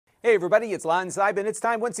Hey everybody, it's Lon Seidman. It's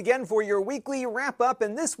time once again for your weekly wrap-up,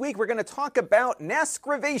 and this week we're going to talk about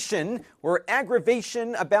NASgravation, or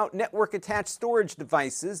aggravation about network-attached storage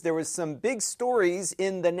devices. There was some big stories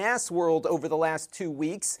in the NAS world over the last 2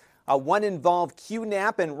 weeks. One involved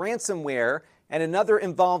QNAP and ransomware, and another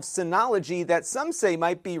involved Synology that some say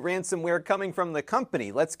might be ransomware coming from the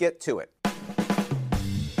company. Let's get to it.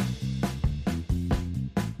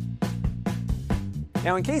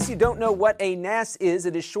 Now, in case you don't know what a NAS is,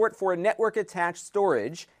 it is short for network-attached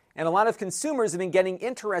storage, and a lot of consumers have been getting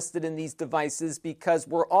interested in these devices because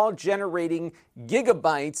we're all generating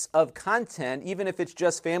gigabytes of content, even if it's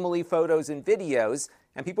just family photos and videos,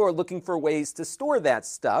 and people are looking for ways to store that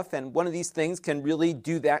stuff, and one of these things can really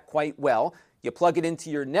do that quite well. You plug it into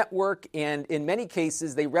your network, and in many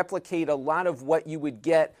cases, they replicate a lot of what you would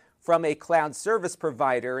get from a cloud service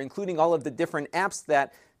provider, including all of the different apps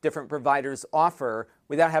that different providers offer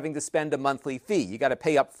without having to spend a monthly fee. You got to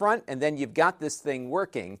pay up front, and then you've got this thing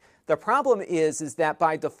working. The problem is that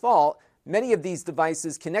by default, many of these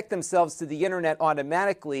devices connect themselves to the internet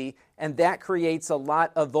automatically, and that creates a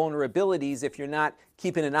lot of vulnerabilities if you're not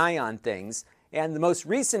keeping an eye on things. And the most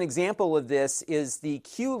recent example of this is the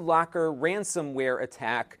QLocker ransomware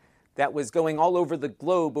attack that was going all over the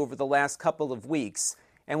globe over the last couple of weeks.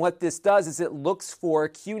 And what this does is it looks for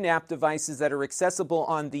QNAP devices that are accessible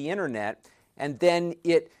on the internet, and then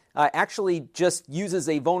it actually just uses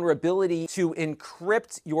a vulnerability to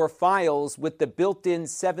encrypt your files with the built-in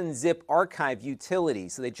 7-zip archive utility.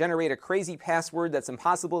 So they generate a crazy password that's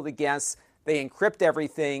impossible to guess, they encrypt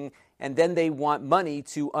everything, and then they want money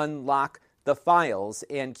to unlock the files.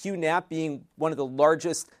 And QNAP, being one of the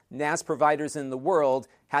largest NAS providers in the world,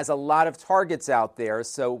 has a lot of targets out there.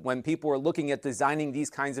 So when people are looking at designing these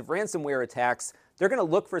kinds of ransomware attacks, they're going to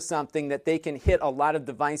look for something that they can hit a lot of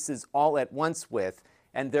devices all at once with.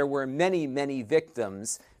 And there were many, many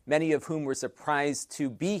victims, many of whom were surprised to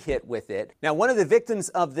be hit with it. Now, one of the victims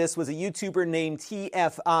of this was a YouTuber named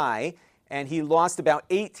TFI, and he lost about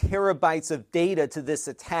 8 terabytes of data to this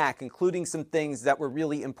attack, including some things that were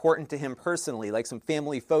really important to him personally, like some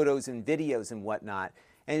family photos and videos and whatnot.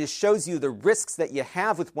 And it shows you the risks that you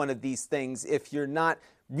have with one of these things if you're not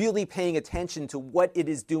really paying attention to what it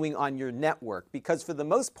is doing on your network. Because for the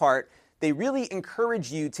most part, they really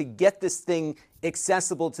encourage you to get this thing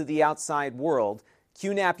accessible to the outside world.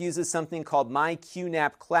 QNAP uses something called My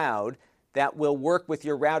QNAP Cloud that will work with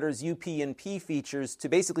your router's UPnP features to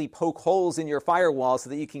basically poke holes in your firewall so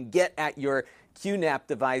that you can get at your QNAP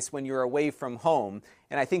device when you're away from home.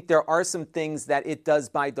 And I think there are some things that it does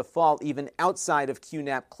by default, even outside of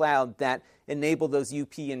QNAP Cloud, that enable those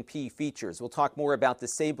UPnP features. We'll talk more about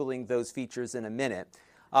disabling those features in a minute.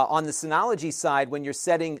 On the Synology side, when you're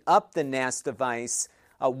setting up the NAS device,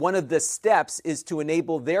 one of the steps is to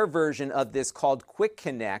enable their version of this called Quick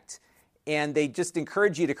Connect. And they just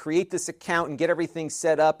encourage you to create this account and get everything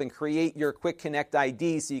set up and create your Quick Connect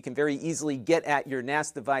ID so you can very easily get at your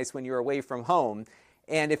NAS device when you're away from home.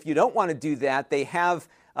 And if you don't want to do that, they have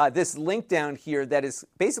this link down here that is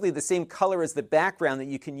basically the same color as the background that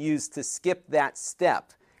you can use to skip that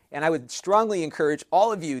step. And I would strongly encourage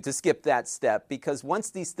all of you to skip that step, because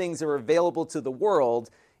once these things are available to the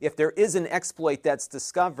world, if there is an exploit that's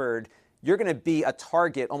discovered, you're going to be a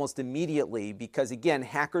target almost immediately because, again,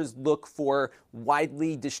 hackers look for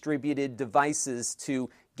widely distributed devices to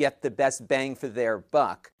get the best bang for their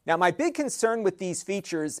buck. Now, my big concern with these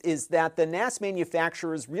features is that the NAS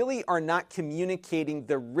manufacturers really are not communicating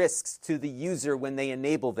the risks to the user when they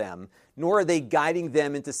enable them, nor are they guiding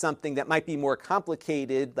them into something that might be more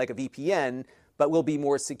complicated, like a VPN, but will be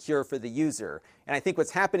more secure for the user. And I think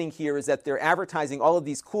what's happening here is that they're advertising all of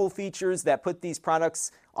these cool features that put these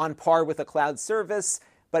products on par with a cloud service,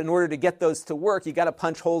 but in order to get those to work, you got to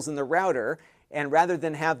punch holes in the router. And rather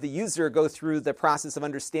than have the user go through the process of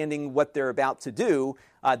understanding what they're about to do,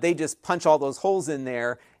 they just punch all those holes in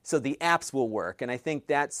there so the apps will work. And I think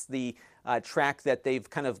that's the track that they've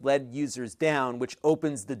kind of led users down, which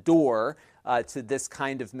opens the door to this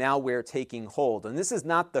kind of malware taking hold. And this is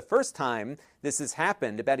not the first time this has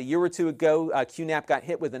happened. About a year or two ago, QNAP got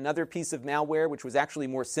hit with another piece of malware, which was actually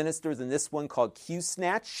more sinister than this one, called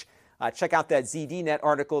QSnatch. Check out that ZDNet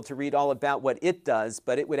article to read all about what it does,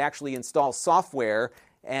 but it would actually install software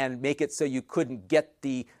and make it so you couldn't get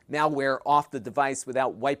the malware off the device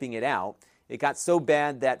without wiping it out. It got so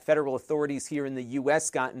bad that federal authorities here in the U.S.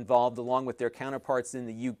 got involved along with their counterparts in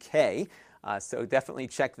the U.K., so definitely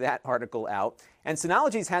check that article out. And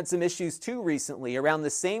Synology's had some issues too recently. Around the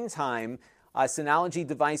same time, Synology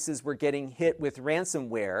devices were getting hit with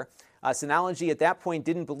ransomware. Synology at that point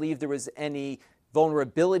didn't believe there was any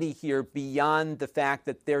vulnerability here beyond the fact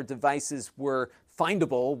that their devices were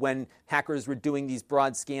findable when hackers were doing these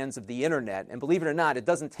broad scans of the internet. And believe it or not, it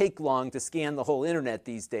doesn't take long to scan the whole internet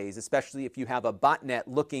these days, especially if you have a botnet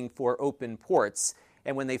looking for open ports.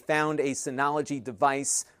 And when they found a Synology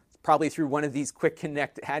device, probably through one of these Quick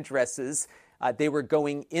Connect addresses, they were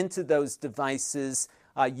going into those devices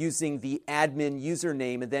using the admin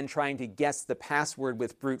username and then trying to guess the password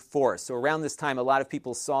with brute force. So around this time, a lot of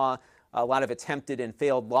people saw a lot of attempted and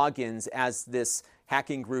failed logins as this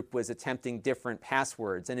hacking group was attempting different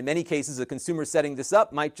passwords. And in many cases, a consumer setting this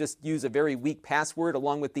up might just use a very weak password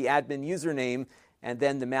along with the admin username, and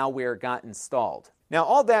then the malware got installed. Now,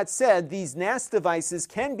 all that said, these NAS devices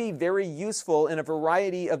can be very useful in a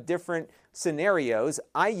variety of different scenarios.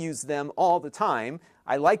 I use them all the time.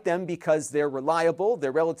 I like them because they're reliable,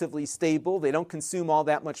 they're relatively stable, they don't consume all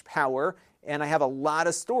that much power, and I have a lot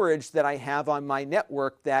of storage that I have on my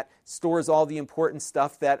network that stores all the important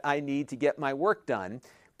stuff that I need to get my work done.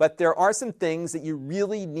 But there are some things that you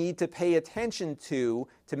really need to pay attention to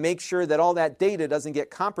make sure that all that data doesn't get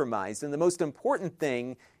compromised. And the most important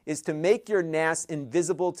thing is to make your NAS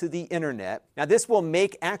invisible to the internet. Now, this will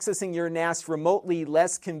make accessing your NAS remotely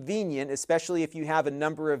less convenient, especially if you have a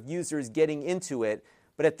number of users getting into it.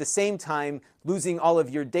 But at the same time, losing all of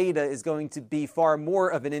your data is going to be far more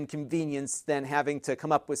of an inconvenience than having to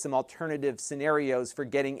come up with some alternative scenarios for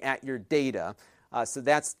getting at your data. So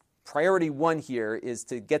that's priority one here, is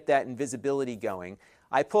to get that invisibility going.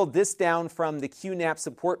 I pulled this down from the QNAP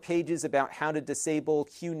support pages about how to disable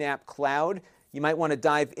QNAP Cloud. You might want to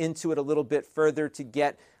dive into it a little bit further to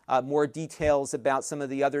get more details about some of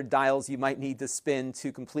the other dials you might need to spin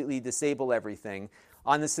to completely disable everything.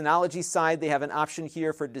 On the Synology side, they have an option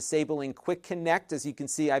here for disabling Quick Connect. As you can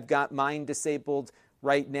see, I've got mine disabled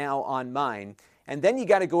right now on mine. And then you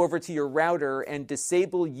got to go over to your router and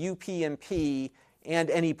disable UPnP and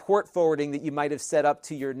any port forwarding that you might have set up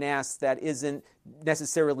to your NAS that isn't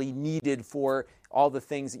necessarily needed for all the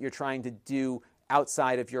things that you're trying to do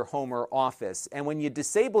outside of your home or office. And when you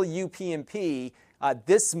disable UPnP,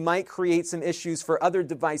 this might create some issues for other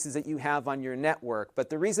devices that you have on your network.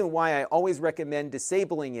 But the reason why I always recommend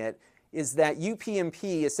disabling it is that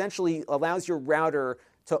UPnP essentially allows your router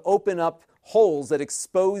to open up holes that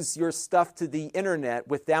expose your stuff to the internet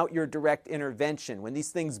without your direct intervention. When these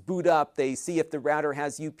things boot up, they see if the router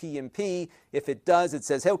has UPnP. If it does, it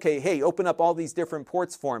says, okay, hey, open up all these different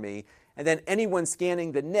ports for me. And then anyone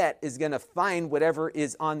scanning the net is going to find whatever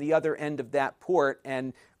is on the other end of that port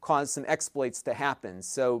and cause some exploits to happen.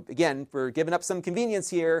 So again, we're giving up some convenience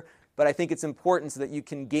here, but I think it's important so that you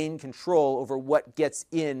can gain control over what gets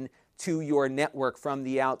in to your network from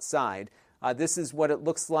the outside. This is what it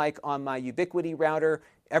looks like on my Ubiquiti router.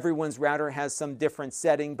 Everyone's router has some different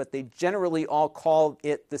setting, but they generally all call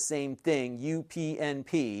it the same thing,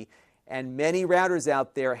 UPnP. And many routers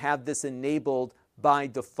out there have this enabled by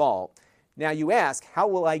default. Now you ask, how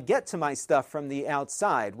will I get to my stuff from the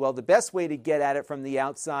outside? Well, the best way to get at it from the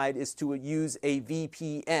outside is to use a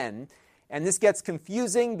VPN. And this gets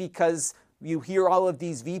confusing because you hear all of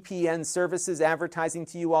these VPN services advertising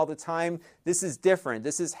to you all the time. This is different.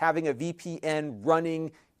 This is having a VPN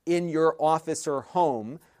running in your office or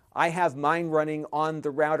home. I have mine running on the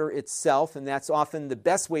router itself, and that's often the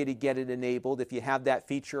best way to get it enabled if you have that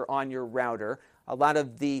feature on your router. A lot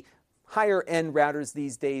of the higher end routers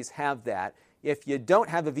these days have that. If you don't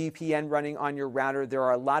have a VPN running on your router, there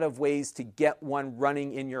are a lot of ways to get one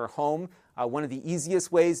running in your home. One of the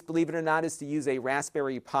easiest ways, believe it or not, is to use a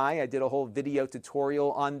Raspberry Pi. I did a whole video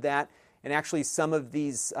tutorial on that. And actually, some of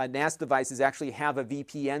these NAS devices actually have a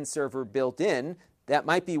VPN server built in. That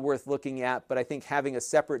might be worth looking at, but I think having a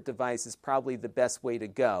separate device is probably the best way to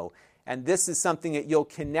go. And this is something that you'll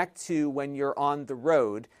connect to when you're on the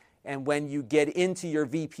road. And when you get into your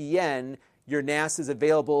VPN, your NAS is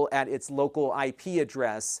available at its local IP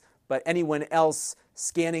address, but anyone else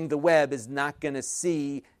scanning the web is not going to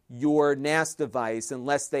see your NAS device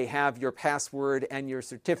unless they have your password and your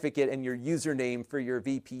certificate and your username for your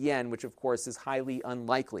VPN, which of course is highly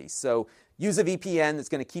unlikely. So use a VPN that's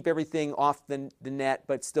going to keep everything off the net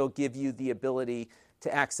but still give you the ability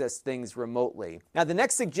to access things remotely. Now, the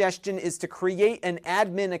next suggestion is to create an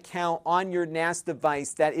admin account on your NAS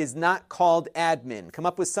device that is not called admin. Come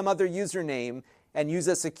up with some other username and use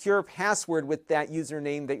a secure password with that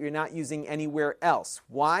username that you're not using anywhere else.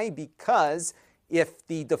 Why? Because if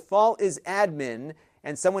the default is admin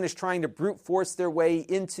and someone is trying to brute force their way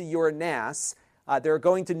into your NAS, they're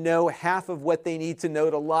going to know half of what they need to know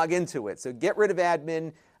to log into it. So get rid of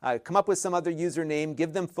admin. Come up with some other username,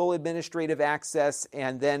 give them full administrative access,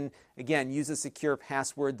 and then, again, use a secure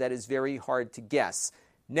password that is very hard to guess.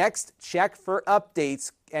 Next, check for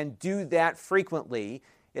updates and do that frequently.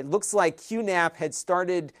 It looks like QNAP had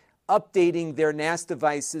started updating their NAS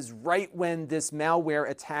devices right when this malware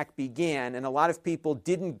attack began, and a lot of people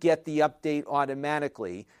didn't get the update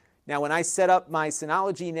automatically. Now, when I set up my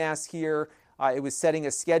Synology NAS here, it was setting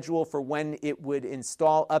a schedule for when it would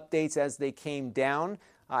install updates as they came down.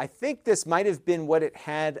 I think this might have been what it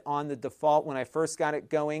had on the default when I first got it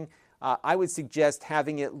going. I would suggest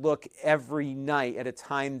having it look every night at a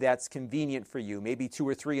time that's convenient for you, maybe 2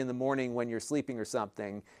 or 3 in the morning when you're sleeping or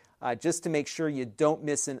something, just to make sure you don't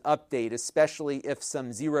miss an update, especially if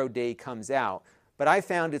some 0-day comes out. But I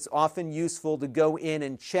found it's often useful to go in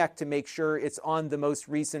and check to make sure it's on the most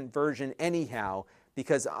recent version anyhow,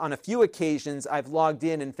 because on a few occasions I've logged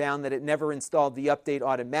in and found that it never installed the update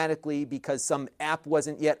automatically because some app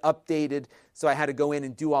wasn't yet updated, so I had to go in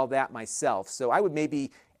and do all that myself. So I would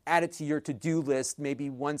maybe add it to your to-do list maybe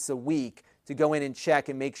once a week to go in and check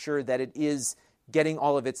and make sure that it is getting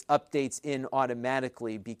all of its updates in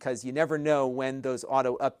automatically, because you never know when those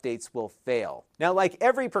auto updates will fail. Now, like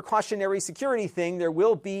every precautionary security thing, there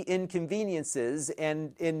will be inconveniences,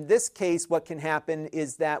 and in this case what can happen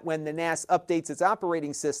is that when the NAS updates its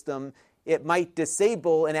operating system, it might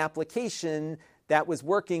disable an application that was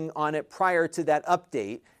working on it prior to that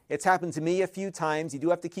update. It's happened to me a few times. You do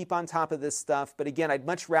have to keep on top of this stuff, but again, I'd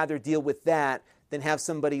much rather deal with that than have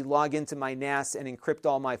somebody log into my NAS and encrypt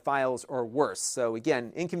all my files or worse. So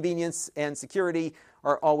again, inconvenience and security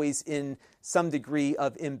are always in some degree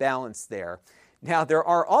of imbalance there. Now, there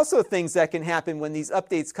are also things that can happen when these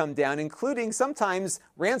updates come down, including sometimes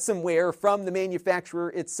ransomware from the manufacturer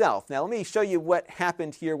itself. Now, let me show you what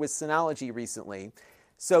happened here with Synology recently.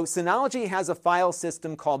 So Synology has a file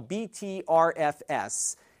system called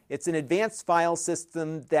BTRFS. It's an advanced file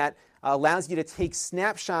system that allows you to take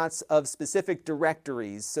snapshots of specific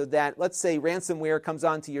directories so that, let's say, ransomware comes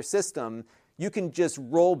onto your system, you can just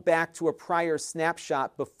roll back to a prior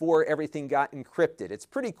snapshot before everything got encrypted. It's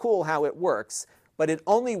pretty cool how it works, but it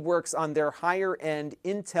only works on their higher-end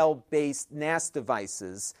Intel-based NAS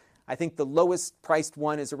devices. I think the lowest priced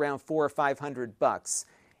one is around $400 or $500.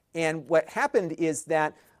 And what happened is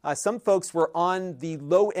that some folks were on the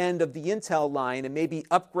low end of the Intel line and maybe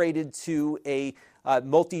upgraded to a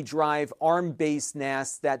multi-drive ARM-based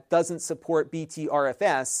NAS that doesn't support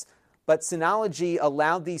BTRFS, but Synology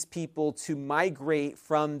allowed these people to migrate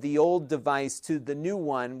from the old device to the new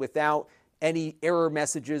one without any error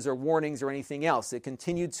messages or warnings or anything else. It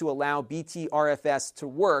continued to allow BTRFS to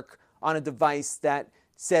work on a device that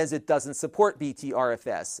says it doesn't support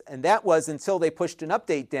BTRFS. And that was until they pushed an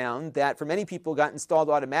update down that for many people got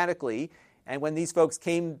installed automatically. And when these folks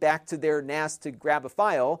came back to their NAS to grab a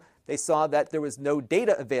file, they saw that there was no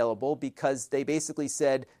data available because they basically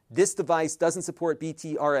said, this device doesn't support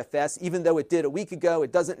BTRFS, even though it did a week ago,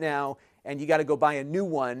 it doesn't now, and you got to go buy a new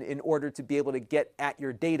one in order to be able to get at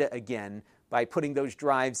your data again by putting those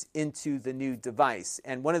drives into the new device.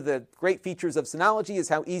 And one of the great features of Synology is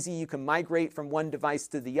how easy you can migrate from one device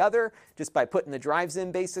to the other just by putting the drives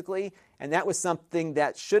in, basically. And that was something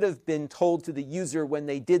that should have been told to the user when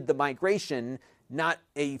they did the migration, not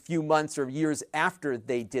a few months or years after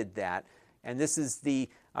they did that. And this is the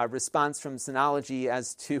response from Synology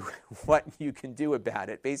as to what you can do about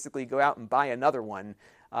it. Basically, go out and buy another one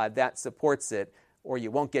that supports it, or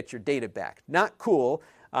you won't get your data back. Not cool.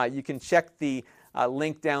 You can check the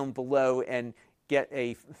link down below and get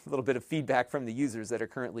a little bit of feedback from the users that are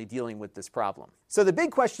currently dealing with this problem. So the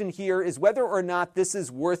big question here is whether or not this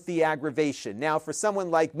is worth the aggravation. Now, for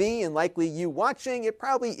someone like me, and likely you watching, it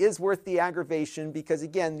probably is worth the aggravation because,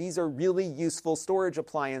 again, these are really useful storage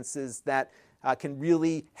appliances that can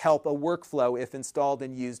really help a workflow if installed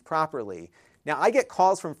and used properly. Now, I get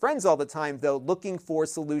calls from friends all the time, though, looking for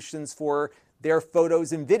solutions for their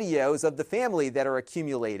photos and videos of the family that are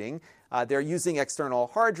accumulating. They're using external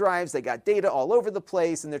hard drives, they got data all over the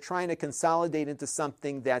place, and they're trying to consolidate into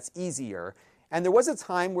something that's easier. And there was a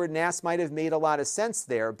time where NAS might have made a lot of sense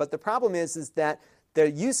there, but the problem is that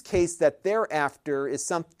the use case that they're after is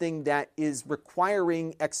something that is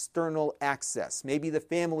requiring external access. Maybe the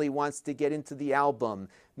family wants to get into the album.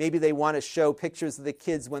 Maybe they want to show pictures of the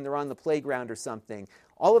kids when they're on the playground or something.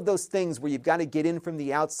 All of those things where you've got to get in from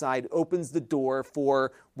the outside opens the door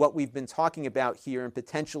for what we've been talking about here and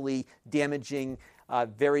potentially damaging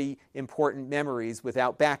very important memories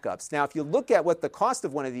without backups. Now, if you look at what the cost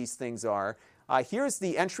of one of these things are, here's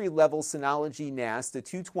the entry-level Synology NAS, the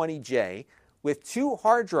 220J, with 2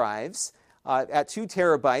 hard drives at 2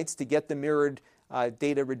 terabytes to get the mirrored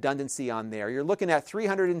data redundancy on there. You're looking at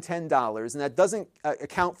 $310, and that doesn't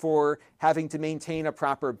account for having to maintain a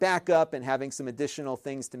proper backup and having some additional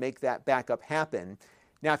things to make that backup happen.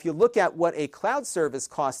 Now, if you look at what a cloud service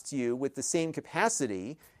costs you with the same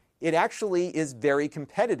capacity, it actually is very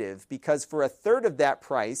competitive, because for a third of that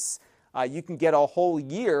price, you can get a whole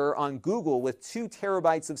year on Google with 2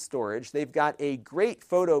 terabytes of storage. They've got a great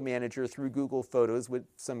photo manager through Google Photos with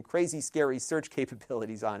some crazy, scary search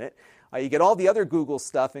capabilities on it. You get all the other Google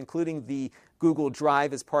stuff, including the Google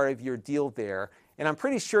Drive as part of your deal there. And I'm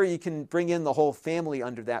pretty sure you can bring in the whole family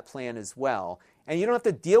under that plan as well. And you don't have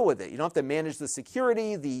to deal with it. You don't have to manage the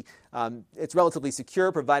security. It's relatively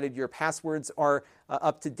secure, provided your passwords are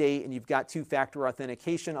up to date and you've got 2-factor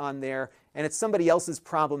authentication on there. And it's somebody else's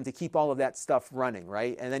problem to keep all of that stuff running,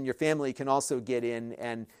 right? And then your family can also get in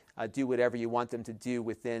and do whatever you want them to do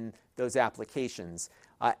within those applications.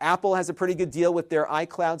 Apple has a pretty good deal with their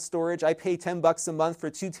iCloud storage. I pay $10 a month for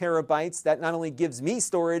 2 terabytes. That not only gives me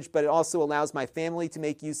storage, but it also allows my family to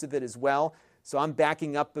make use of it as well. So I'm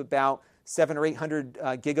backing up about 700 or 800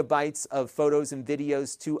 gigabytes of photos and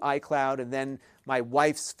videos to iCloud, and then my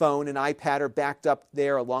wife's phone and iPad are backed up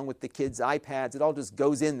there along with the kids' iPads. It all just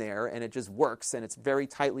goes in there and it just works, and it's very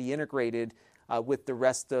tightly integrated with the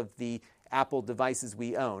rest of the Apple devices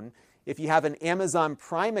we own. If you have an Amazon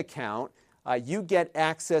Prime account, you get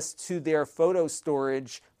access to their photo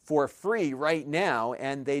storage for free right now,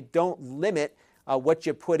 and they don't limit what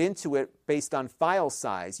you put into it based on file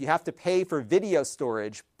size. You have to pay for video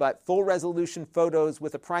storage, but full resolution photos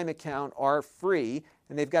with a Prime account are free,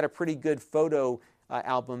 and they've got a pretty good photo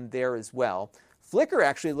album there as well. Flickr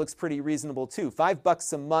actually looks pretty reasonable too.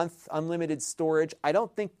 $5 a month, unlimited storage. I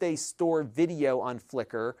don't think they store video on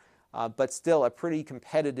Flickr, but still a pretty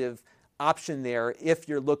competitive option there if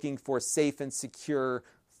you're looking for safe and secure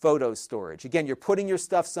photo storage. Again, you're putting your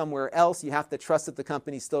stuff somewhere else. You have to trust that the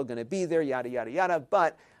company's still going to be there, yada, yada, yada.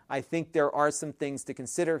 But I think there are some things to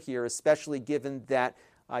consider here, especially given that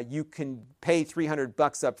you can pay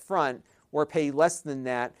 $300 up front or pay less than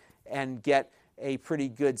that and get a pretty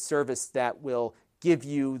good service that will give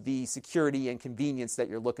you the security and convenience that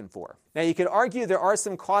you're looking for. Now, you could argue there are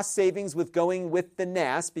some cost savings with going with the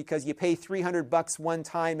NAS, because you pay $300 one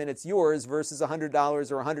time and it's yours versus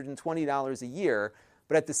 $100 or $120 a year.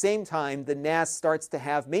 But at the same time, the NAS starts to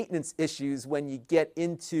have maintenance issues when you get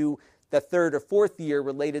into the 3rd or 4th year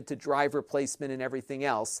related to drive replacement and everything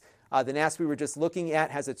else. The NAS we were just looking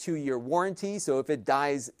at has a 2-year warranty, so if it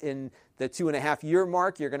dies in the 2.5-year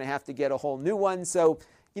mark, you're going to have to get a whole new one. So,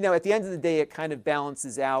 at the end of the day, it kind of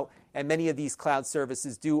balances out, and many of these cloud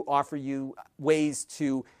services do offer you ways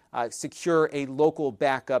to secure a local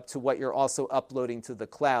backup to what you're also uploading to the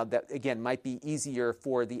cloud that, again, might be easier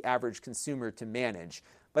for the average consumer to manage.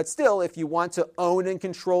 But still, if you want to own and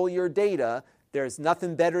control your data, there's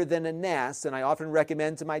nothing better than a NAS, and I often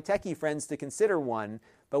recommend to my techie friends to consider one.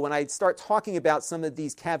 But when I start talking about some of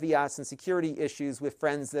these caveats and security issues with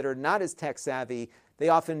friends that are not as tech savvy, they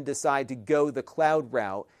often decide to go the cloud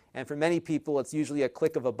route. And for many people, it's usually a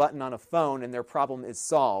click of a button on a phone and their problem is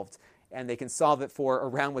solved. And they can solve it for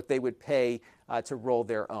around what they would pay to roll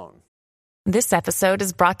their own. This episode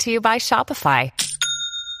is brought to you by Shopify.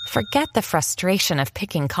 Forget the frustration of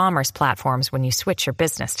picking commerce platforms when you switch your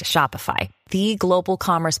business to Shopify, the global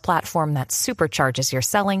commerce platform that supercharges your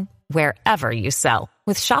selling wherever you sell.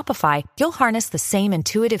 With Shopify, you'll harness the same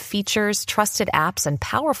intuitive features, trusted apps, and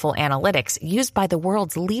powerful analytics used by the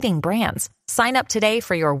world's leading brands. Sign up today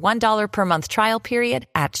for your $1 per month trial period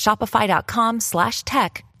at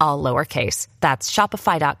shopify.com/tech, all lowercase. That's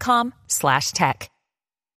shopify.com/tech.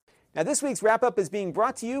 Now, this week's wrap-up is being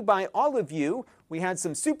brought to you by all of you. We had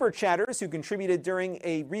some super chatters who contributed during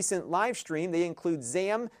a recent live stream. They include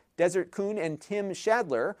Zam, Desert Coon, and Tim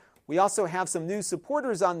Shadler. We also have some new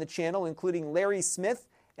supporters on the channel, including Larry Smith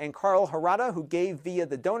and Carl Harada, who gave via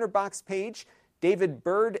the donor box page. David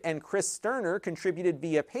Bird and Chris Sterner contributed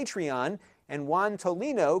via Patreon, and Juan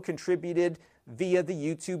Tolino contributed via the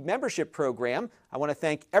YouTube membership program. I want to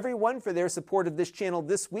thank everyone for their support of this channel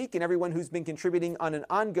this week, and everyone who's been contributing on an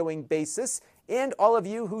ongoing basis, and all of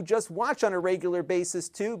you who just watch on a regular basis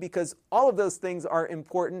too, because all of those things are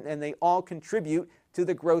important and they all contribute to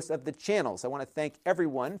the growth of the channel. So I want to thank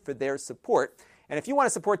everyone for their support. And if you want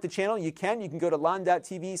to support the channel, you can go to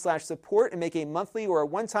lon.tv/support and make a monthly or a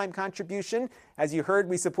one-time contribution. As you heard,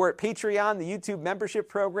 we support Patreon, the YouTube membership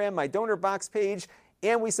program, my donor box page,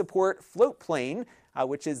 and we support Floatplane,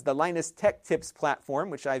 which is the Linus Tech Tips platform,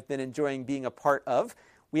 which I've been enjoying being a part of.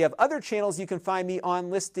 We have other channels you can find me on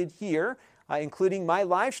listed here, including my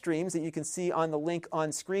live streams that you can see on the link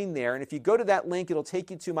on screen there. And if you go to that link, it'll take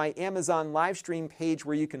you to my Amazon live stream page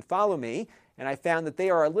where you can follow me. And I found that they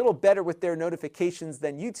are a little better with their notifications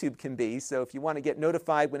than YouTube can be. So if you want to get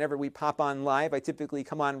notified whenever we pop on live, I typically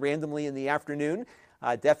come on randomly in the afternoon.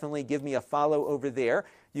 definitely give me a follow over there.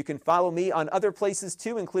 You can follow me on other places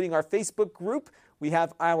too, including our Facebook group. We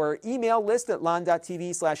have our email list at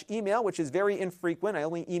lon.tv/email, which is very infrequent. I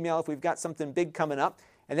only email if we've got something big coming up.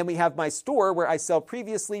 And then we have my store where I sell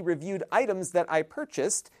previously reviewed items that I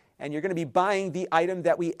purchased. And you're going to be buying the item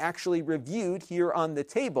that we actually reviewed here on the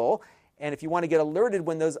table. And if you want to get alerted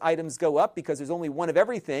when those items go up, because there's only one of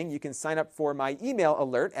everything, you can sign up for my email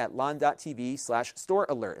alert at lon.tv/store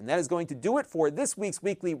alert. And that is going to do it for this week's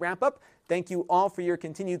weekly wrap-up. Thank you all for your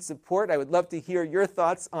continued support. I would love to hear your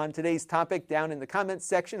thoughts on today's topic down in the comments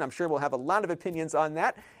section. I'm sure we'll have a lot of opinions on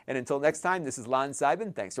that. And until next time, this is Lon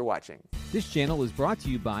Seidman. Thanks for watching. This channel is brought to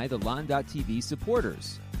you by the Lon.TV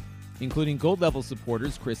supporters, including gold level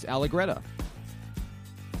supporters Chris Allegretta,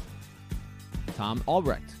 Tom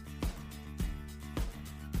Albrecht,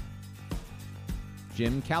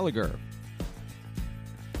 Jim Callagher,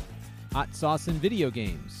 Hot Sauce and Video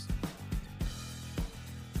Games,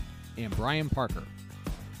 and Brian Parker.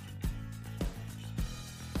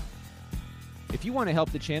 If you want to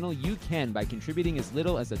help the channel, you can by contributing as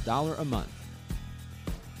little as $1 a month.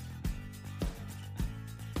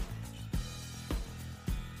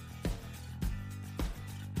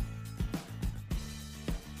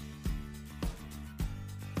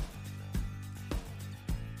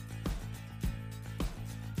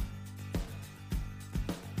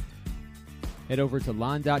 Head over to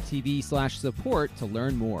lon.tv/support to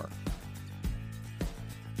learn more.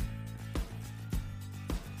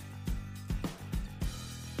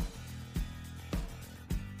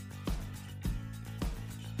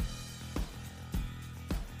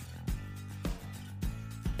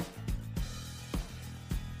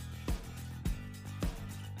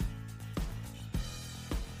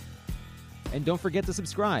 And don't forget to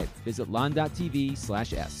subscribe. Visit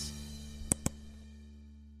lon.tv/s.